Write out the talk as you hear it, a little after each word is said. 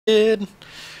I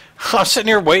was sitting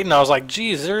here waiting. I was like,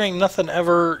 geez, there ain't nothing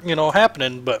ever,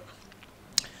 happening. But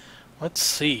let's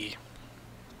see.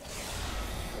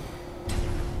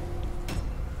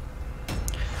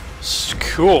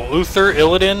 Cool. Uther,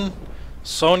 Illidan,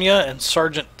 Sonya, and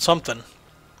Sergeant something.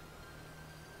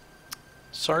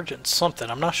 Sergeant something.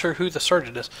 I'm not sure who the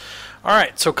sergeant is.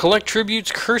 Alright, so collect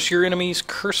tributes, curse your enemies,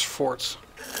 curse forts.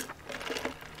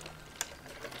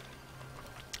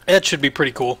 That should be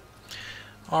pretty cool.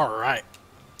 Alright.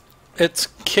 Let's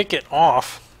kick it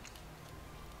off.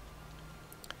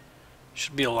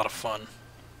 Should be a lot of fun.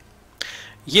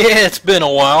 Yeah, it's been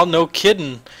a while, no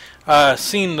kidding.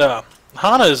 Seen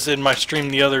Hana's in my stream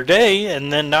the other day,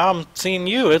 and then now I'm seeing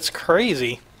you. It's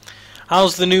crazy.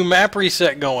 How's the new map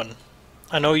reset going?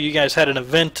 I know you guys had an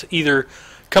event either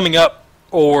coming up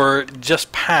or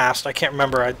just passed. I can't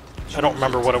remember. I don't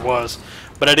remember what it was,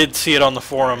 but I did see it on the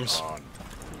forums.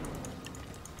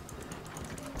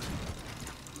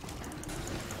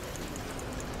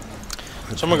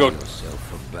 So I'm going to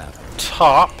go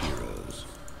top,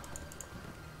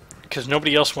 because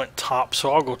nobody else went top,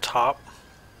 so I'll go top.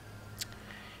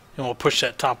 And we'll push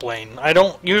that top lane. I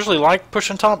don't usually like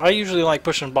pushing top. I usually like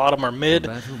pushing bottom or mid,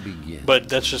 but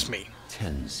that's just me.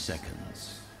 10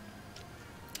 seconds.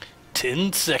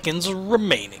 10 seconds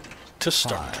remaining to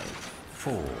start. 5,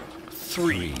 4,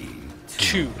 3,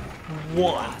 2,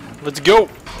 1. Let's go.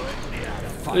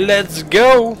 Let's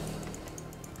go.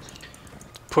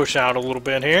 Push out a little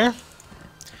bit here.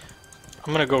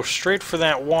 I'm gonna go straight for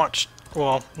that watch.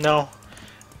 Well, no,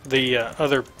 the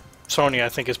other Sonya I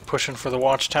think is pushing for the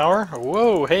watchtower.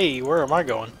 Whoa, hey, where am I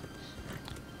going?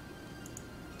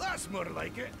 That's more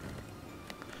like it.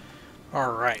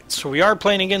 All right, so we are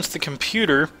playing against the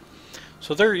computer,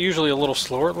 so they're usually a little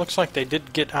slower. It looks like they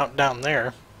did get out down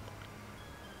there.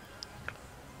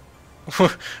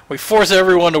 We force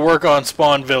everyone to work on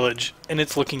Spawn Village, and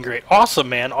it's looking great. Awesome,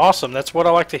 man. Awesome. That's what I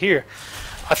like to hear.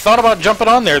 I thought about jumping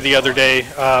on there the other day,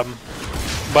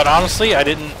 but honestly, I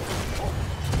didn't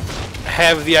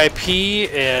have the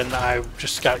IP, and I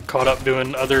just got caught up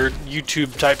doing other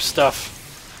YouTube-type stuff.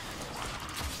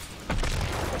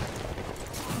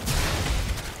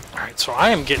 Alright, so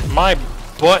I am getting my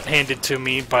butt handed to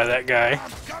me by that guy.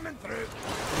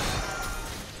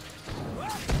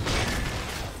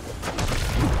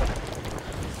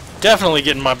 Definitely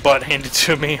getting my butt handed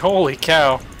to me. Holy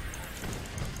cow.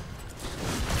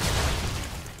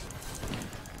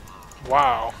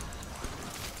 Wow.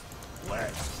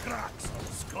 Let's crack some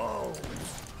skulls.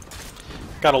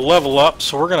 Got to level up,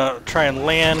 so we're going to try and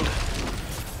land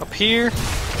up here.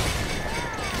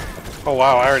 Oh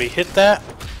wow, I already hit that.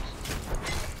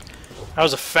 That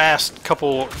was a fast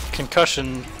couple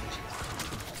concussion.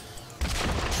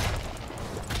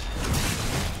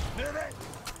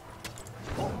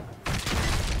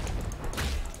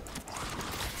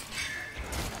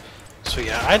 So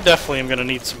yeah, I definitely am gonna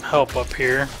need some help up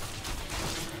here.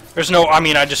 There's no, I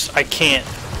mean, I can't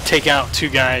take out two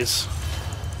guys.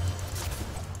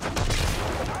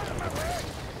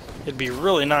 It'd be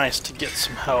really nice to get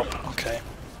some help. Okay.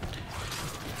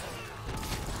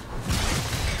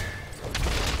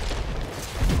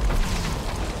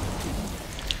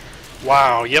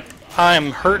 Wow, yep,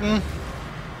 I'm hurting.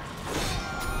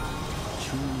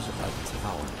 Choose a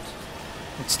talent.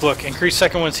 Let's look. Increase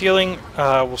second one's healing.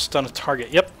 Will stun a target.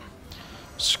 Yep.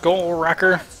 Skull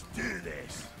Racker.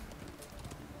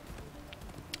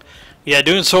 Yeah,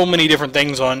 doing so many different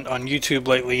things on YouTube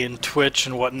lately and Twitch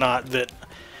and whatnot that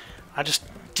I just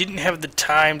didn't have the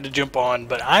time to jump on.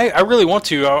 But I really want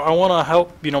to. I want to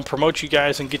help, promote you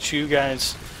guys and get you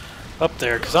guys up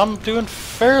there, because I'm doing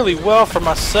fairly well for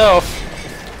myself.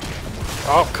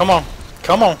 Oh, come on.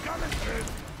 Come on.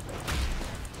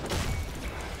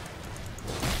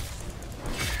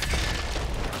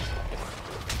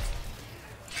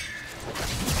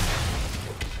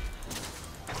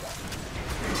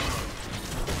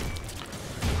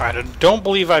 Alright, I don't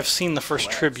believe I've seen the first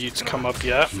tributes come up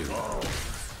yet. Hero.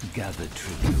 Gather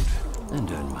tribute and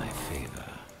earn my favor.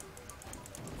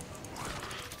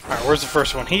 Alright, where's the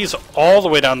first one? He's all the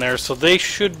way down there, so they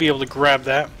should be able to grab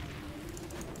that.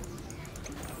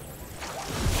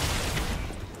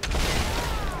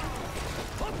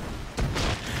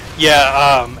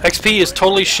 Yeah, XP is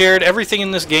totally shared. Everything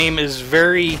in this game is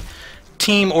very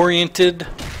team-oriented.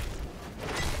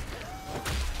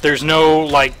 There's no,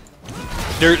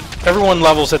 everyone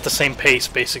levels at the same pace,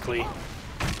 basically.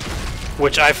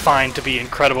 Which I find to be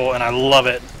incredible, and I love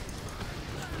it.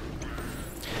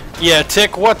 Yeah,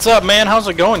 Tick, what's up, man? How's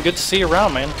it going? Good to see you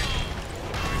around, man.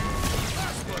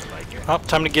 Oh,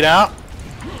 time to get out.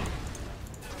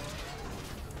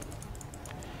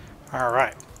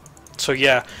 Alright. So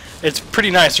yeah, it's pretty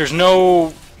nice. There's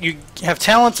no... You have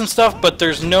talents and stuff, but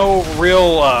there's no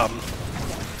real...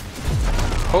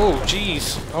 Oh,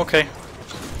 jeez. Okay.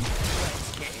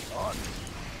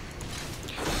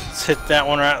 Let's hit that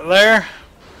one right there.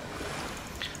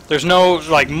 There's no,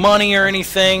 like, money or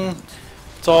anything.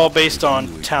 It's all based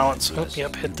on talents. Oh,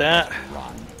 yep, hit that.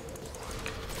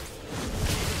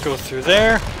 Go through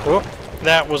there. Oh,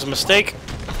 that was a mistake.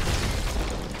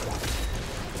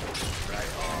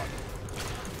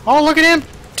 Oh, look at him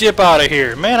dip out of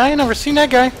here. Man, I ain't never seen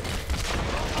that guy.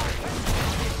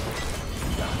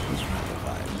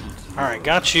 Alright,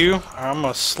 got you. I'm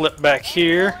gonna slip back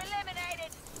here.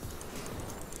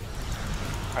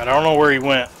 I don't know where he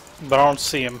went, but I don't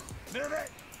see him.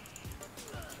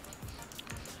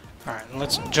 Alright,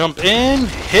 let's jump in,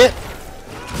 hit.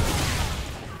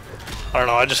 I don't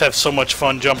know, I just have so much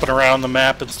fun jumping around the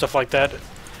map and stuff like that.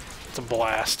 It's a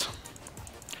blast.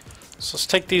 So let's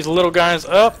take these little guys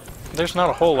up. There's not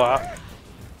a whole lot.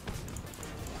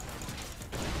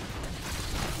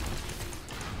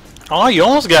 Oh, you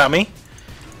almost got me,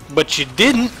 but you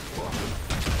didn't.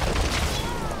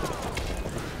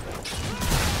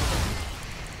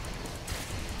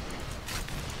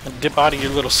 Dip out of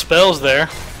your little spells there.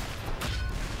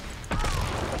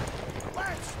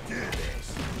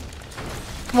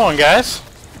 Come on, guys.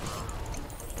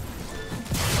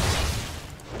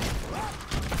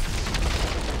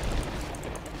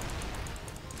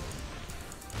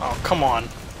 Oh, come on.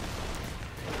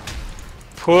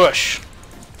 Push.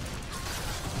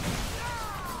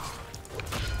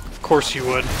 Of course you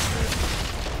would.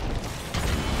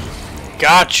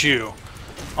 Got you.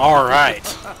 All right.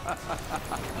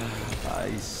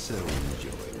 I so enjoy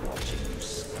watching you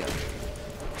scatter.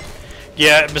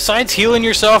 Yeah, besides healing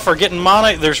yourself or getting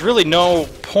mana, there's really no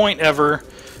point ever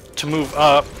to move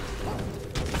up.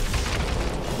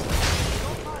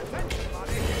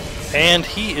 And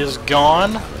he is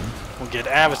gone. We'll get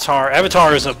Avatar.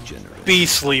 Avatar is a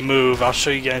beastly move. I'll show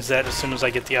you guys that as soon as I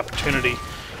get the opportunity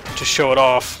to show it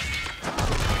off.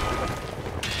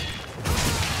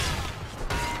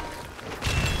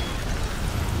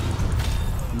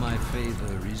 My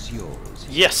favor is yours.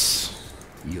 Yes.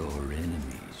 Your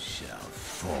enemies shall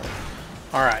fall.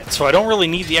 Alright, so I don't really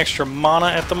need the extra mana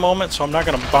at the moment, so I'm not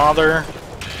going to bother.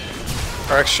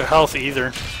 Or extra health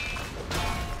either.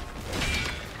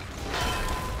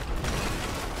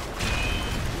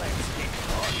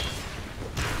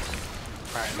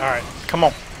 Alright, come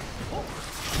on.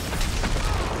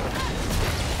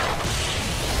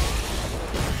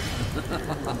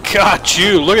 Got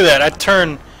you! Look at that, I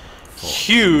turn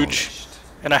huge,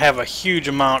 and I have a huge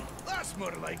amount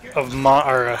of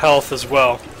health as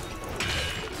well.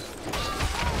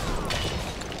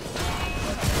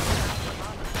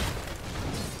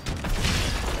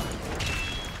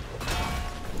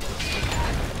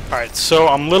 Alright, so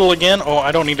I'm little again. Oh,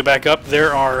 I don't need to back up.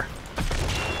 There are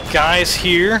guys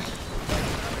here.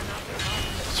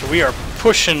 So we are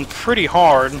pushing pretty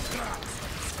hard.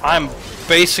 I'm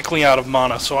basically out of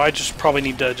mana, so I just probably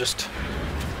need to just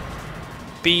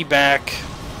be back.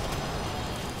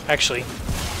 Actually,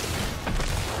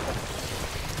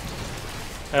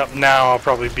 yep, now I'll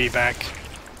probably be back.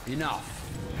 Enough.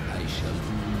 I shall do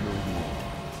no more.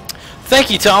 Thank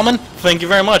you, Talman. Thank you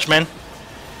very much, man.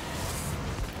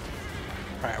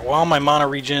 Alright, while my mana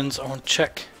regens, I want to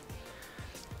check.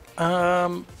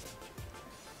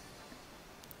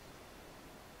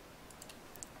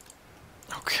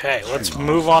 Okay, let's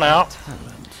move on out.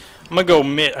 I'm gonna go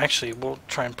mid. Actually, we'll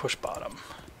try and push bottom.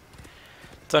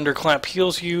 Thunderclap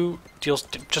heals you, deals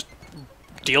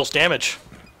damage.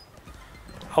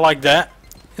 I like that.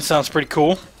 It sounds pretty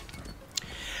cool.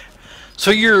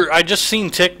 So I just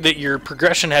seen tick that your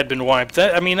progression had been wiped.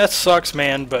 I mean, that sucks,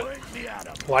 man, but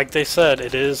like they said,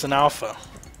 it is an alpha.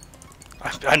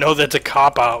 I know that's a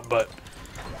cop-out, but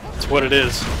it's what it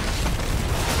is.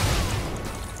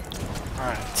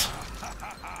 Alright.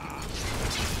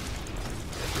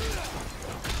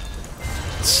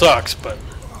 It sucks, but...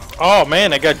 Oh,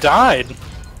 man, that guy died.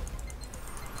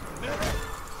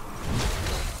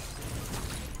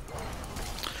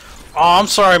 Oh, I'm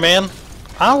sorry, man.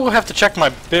 I will have to check my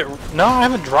bit... No, I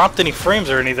haven't dropped any frames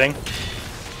or anything.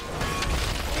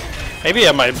 Maybe I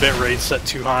have my bit rate set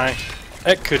too high.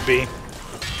 That could be.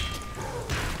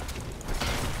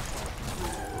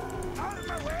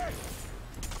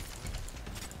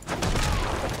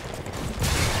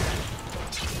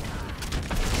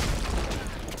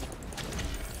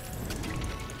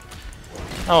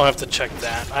 I'll have to check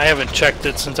that. I haven't checked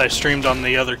it since I streamed on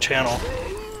the other channel.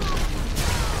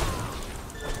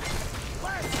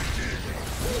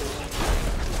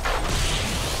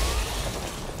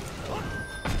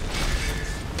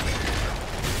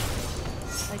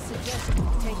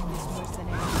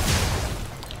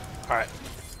 Alright.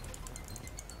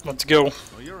 Let's go. Well,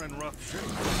 you're in rough shape.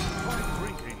 Try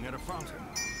drinking at a fountain.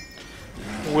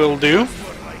 Will do. Would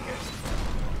like it.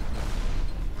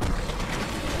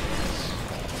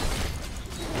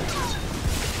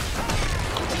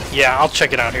 Yeah, I'll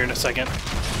check it out here in a second.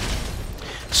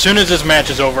 As soon as this match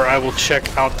is over, I will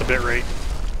check out the bitrate.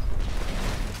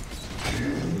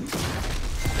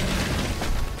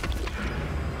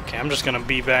 Okay, I'm just gonna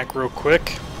be back real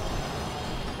quick.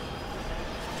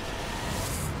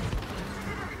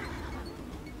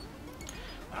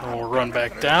 And we'll run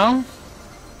back down.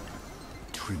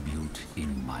 Tribute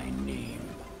in my name.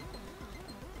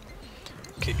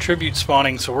 Okay, tribute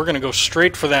spawning, so we're gonna go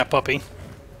straight for that puppy.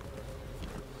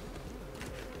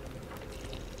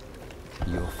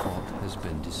 Your fort has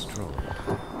been destroyed.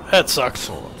 That sucks.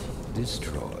 Fort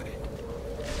destroyed.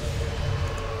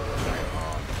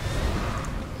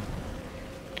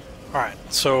 Alright,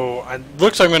 so it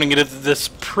looks like I'm going to get this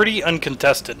pretty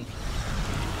uncontested.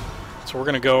 So we're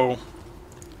going to go...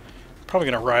 Probably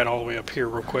going to ride all the way up here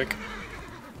real quick.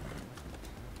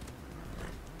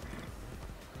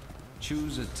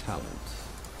 Choose a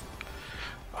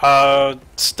talent.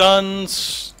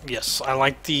 Stuns... Yes, I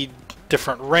like the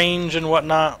different range and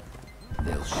whatnot.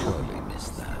 They'll surely miss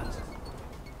that.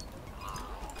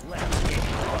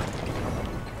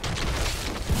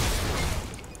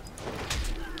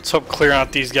 Let's hope clear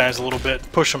out these guys a little bit.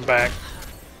 Push them back.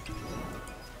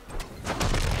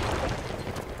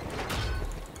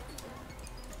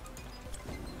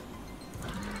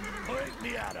 Point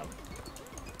me at him.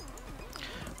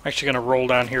 I'm actually going to roll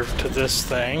down here to this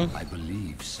thing. I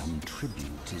believe some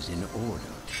tribute is in order.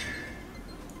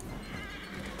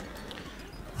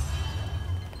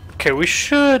 Okay, we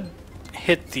should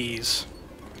hit these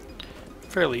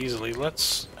fairly easily.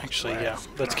 Let's actually, yeah,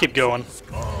 let's keep going.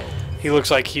 He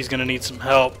looks like he's gonna need some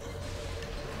help.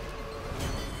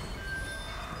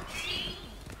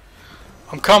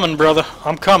 I'm coming, brother.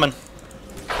 I'm coming.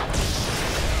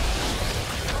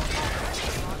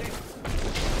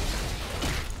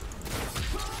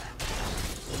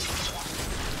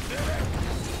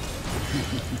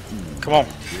 Come on.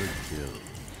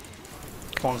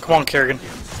 Come on, Kerrigan.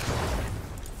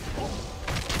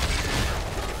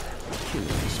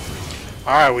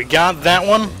 Alright, we got that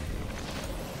one.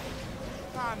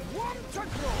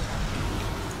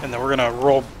 And then we're gonna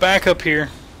roll back up here.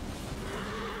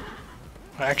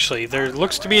 Actually, there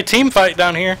looks to be a team fight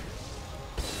down here.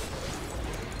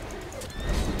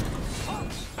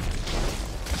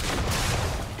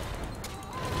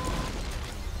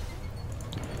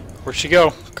 Where'd she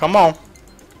go? Come on.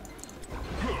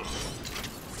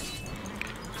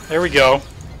 There we go.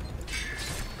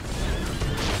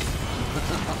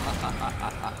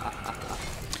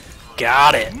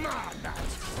 Got it.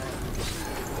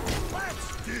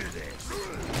 Let's do this.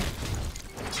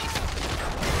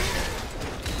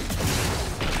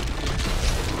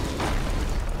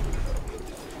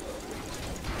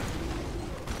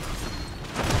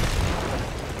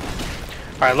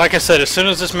 Alright, like I said, as soon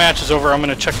as this match is over, I'm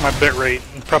going to check my bitrate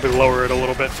and probably lower it a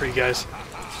little bit for you guys.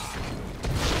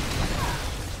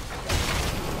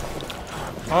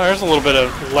 Oh, there's a little bit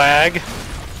of lag.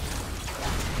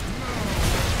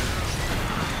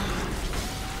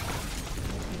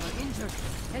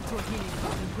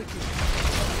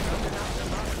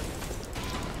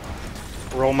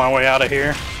 Roll my way out of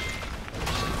here.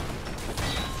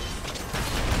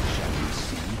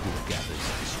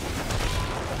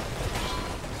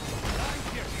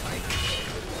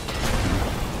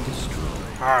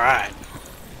 Alright.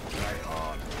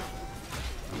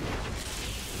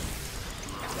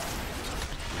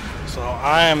 So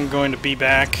I am going to be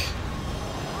back.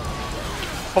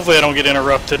 Hopefully I don't get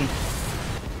interrupted.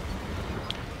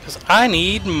 Because I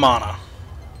need mana.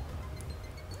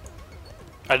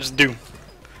 I just do.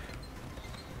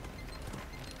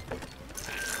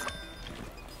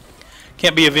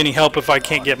 Can't be of any help if I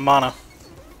can't get mana.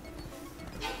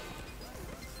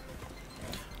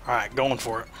 Alright, going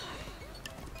for it.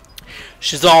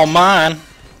 She's all mine.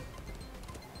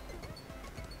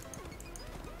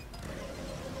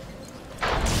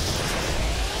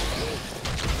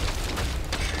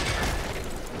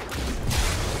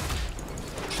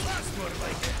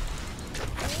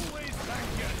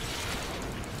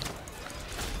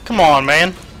 Come on,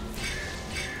 man.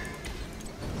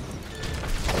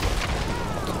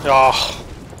 Oh.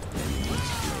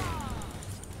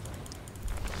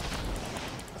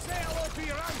 Say hello to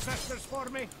your ancestors for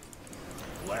me.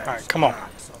 Alright, come on.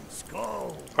 Some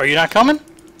skull. Are you not coming?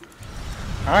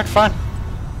 Alright, fine.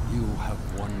 You have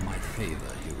won my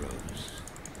favor, heroes.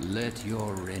 Let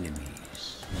your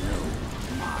enemies know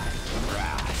my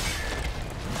wrath.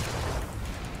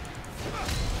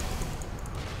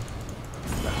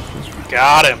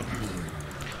 Got him.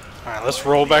 Alright, let's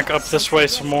roll back up this way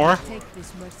some more. Take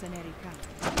this mercenary camp.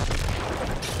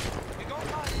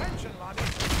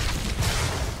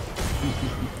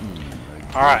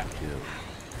 Alright.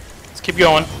 Let's keep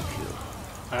going.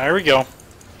 There we go.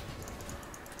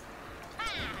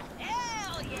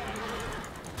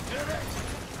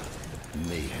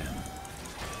 Mayhem.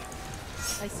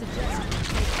 I suggest you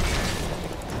take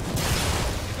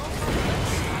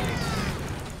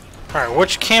Alright,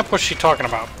 which camp was she talking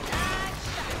about?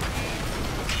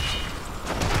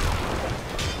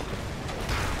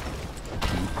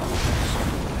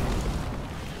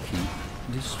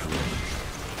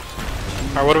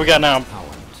 Alright, what do we got now?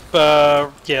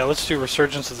 Yeah, let's do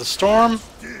Resurgence of the Storm.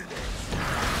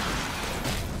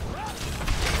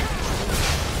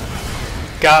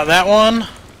 Got that one.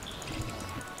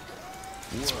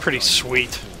 It's pretty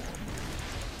sweet.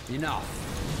 Enough.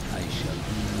 I shall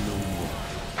do no more.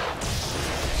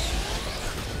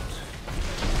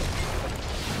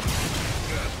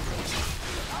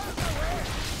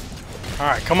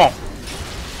 Alright, come on.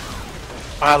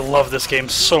 I love this game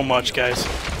so much, guys.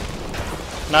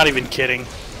 Not even kidding.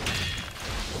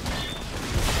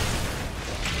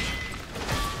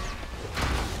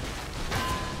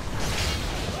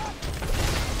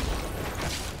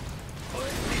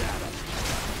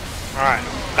 Alright,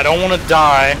 I don't want to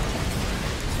die.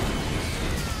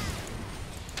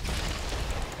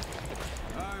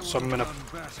 So I'm gonna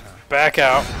back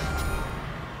out.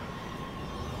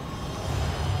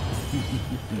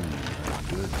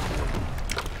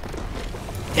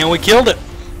 And we killed it.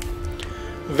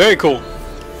 Very cool.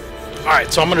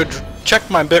 Alright, so I'm gonna check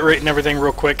my bitrate and everything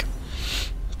real quick.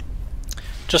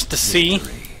 Just to see.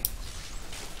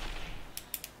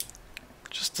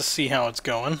 Just to see how it's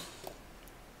going.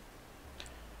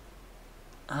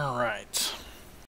 Alright.